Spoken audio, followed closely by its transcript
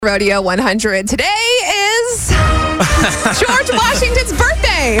Rodeo 100. Today is George Washington's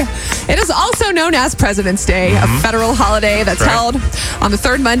birthday. It is also known as President's Day, a federal holiday that's held on the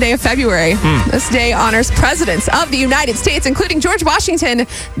third Monday of February. This day honors presidents of the United States, including George Washington,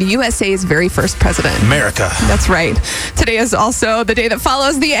 the USA's very first president. America. That's right. Today is also the day that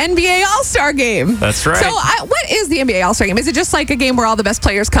follows the NBA All-Star Game. That's right. So what is the NBA All-Star Game? Is it just like a game where all the best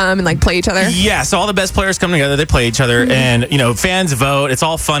players come and play each other? Yeah, so all the best players come together, they play each other, and fans vote. It's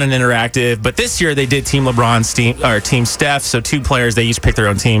all fun and interactive. But this year they did Team LeBron's team or Team Steph, so two players, they each pick their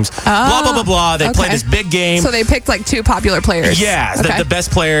own teams. Blah, blah, blah, blah. They play this big game. So they picked two popular players. Yeah, the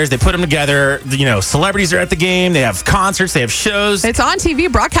best players. They put them together. Celebrities are at the game. They have concerts. They have shows. It's on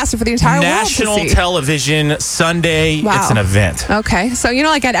TV, broadcasted for the entire world to see. National television, Sunday. Wow. It's an event. Okay, so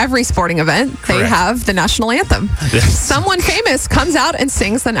at every sporting event, they have the national anthem. Someone famous comes out and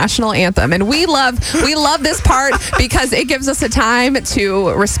sings the national anthem, and we love this part because it gives us a time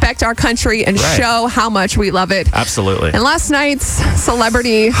to respect our country and show how much we love it. Absolutely. And last night's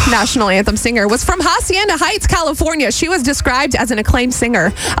celebrity national anthem singer was from Hacienda Heights, California. She was described as an acclaimed singer,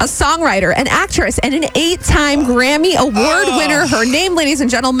 a songwriter, an actress, and an 8-time Grammy Award winner. Her name, ladies and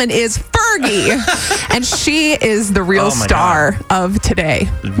gentlemen, is Fergie. And she is the real star of today.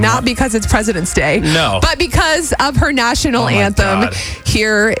 Not because it's President's Day. No. But because of her national anthem. God.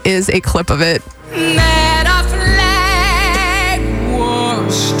 Here is a clip of it. That our flag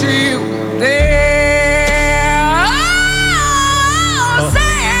was still there. Oh,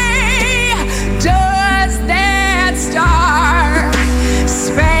 say, does that star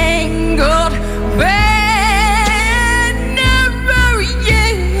spangled banner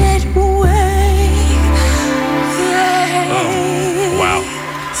yet wave? Wow.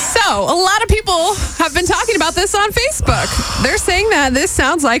 So, a lot of people have been talking about this on Facebook. They're saying that this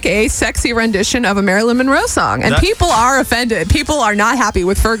sounds like a sexy rendition of a Marilyn Monroe song, and people are offended. People are not happy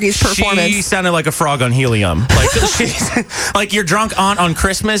with Fergie's performance. She sounded like a frog on helium. Like you're drunk on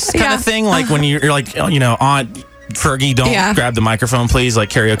Christmas kind of thing. Like when you're Aunt Fergie, don't grab the microphone, please. Like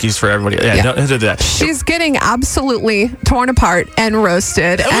karaoke's for everybody. Don't do that. She's getting absolutely torn apart and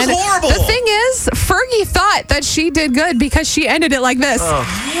roasted. It was horrible. The thing is, Fergie thought that she did good because she ended it like this.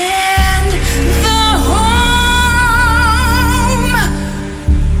 And the home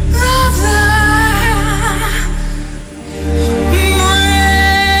of the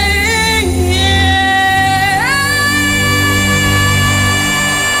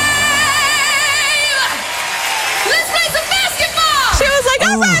Let's play some basketball. She was like,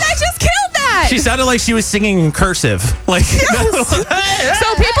 all right, I just killed that. She sounded like she was singing in cursive. So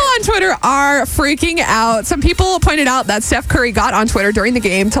people on Twitter are freaking out. Some people pointed out that Steph Curry got on Twitter during the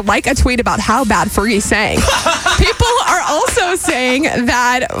game to like a tweet about how bad Fergie sang. People are also saying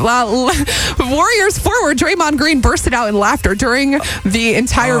that Warriors forward Draymond Green bursted out in laughter during the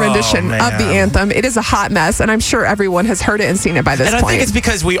entire rendition of the anthem. It is a hot mess, and I'm sure everyone has heard it and seen it by this point. And I think it's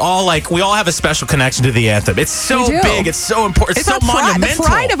because we all have a special connection to the anthem. It's so big. It's so important. It's so monumental. The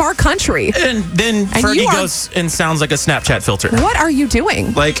pride of our country. And then Fergie goes and sounds like a Snapchat filter. What are you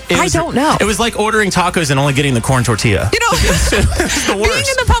doing? I don't know. It was like ordering tacos and only getting the corn tortilla. It's the worst. Being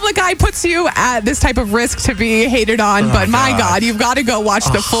in the public eye puts you at this type of risk to be hated on. But my God, you've got to go watch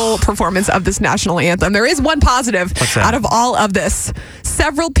the full performance of this national anthem. There is one positive out of all of this.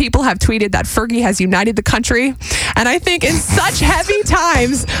 Several people have tweeted that Fergie has united the country. And I think in such heavy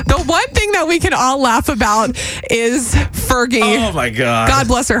times, the one thing that we can all laugh about is Fergie. Oh, my God. God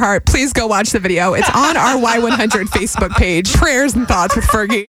bless her heart. Please go watch the video. It's on our Y100 Facebook page. Prayers and thoughts with Fergie.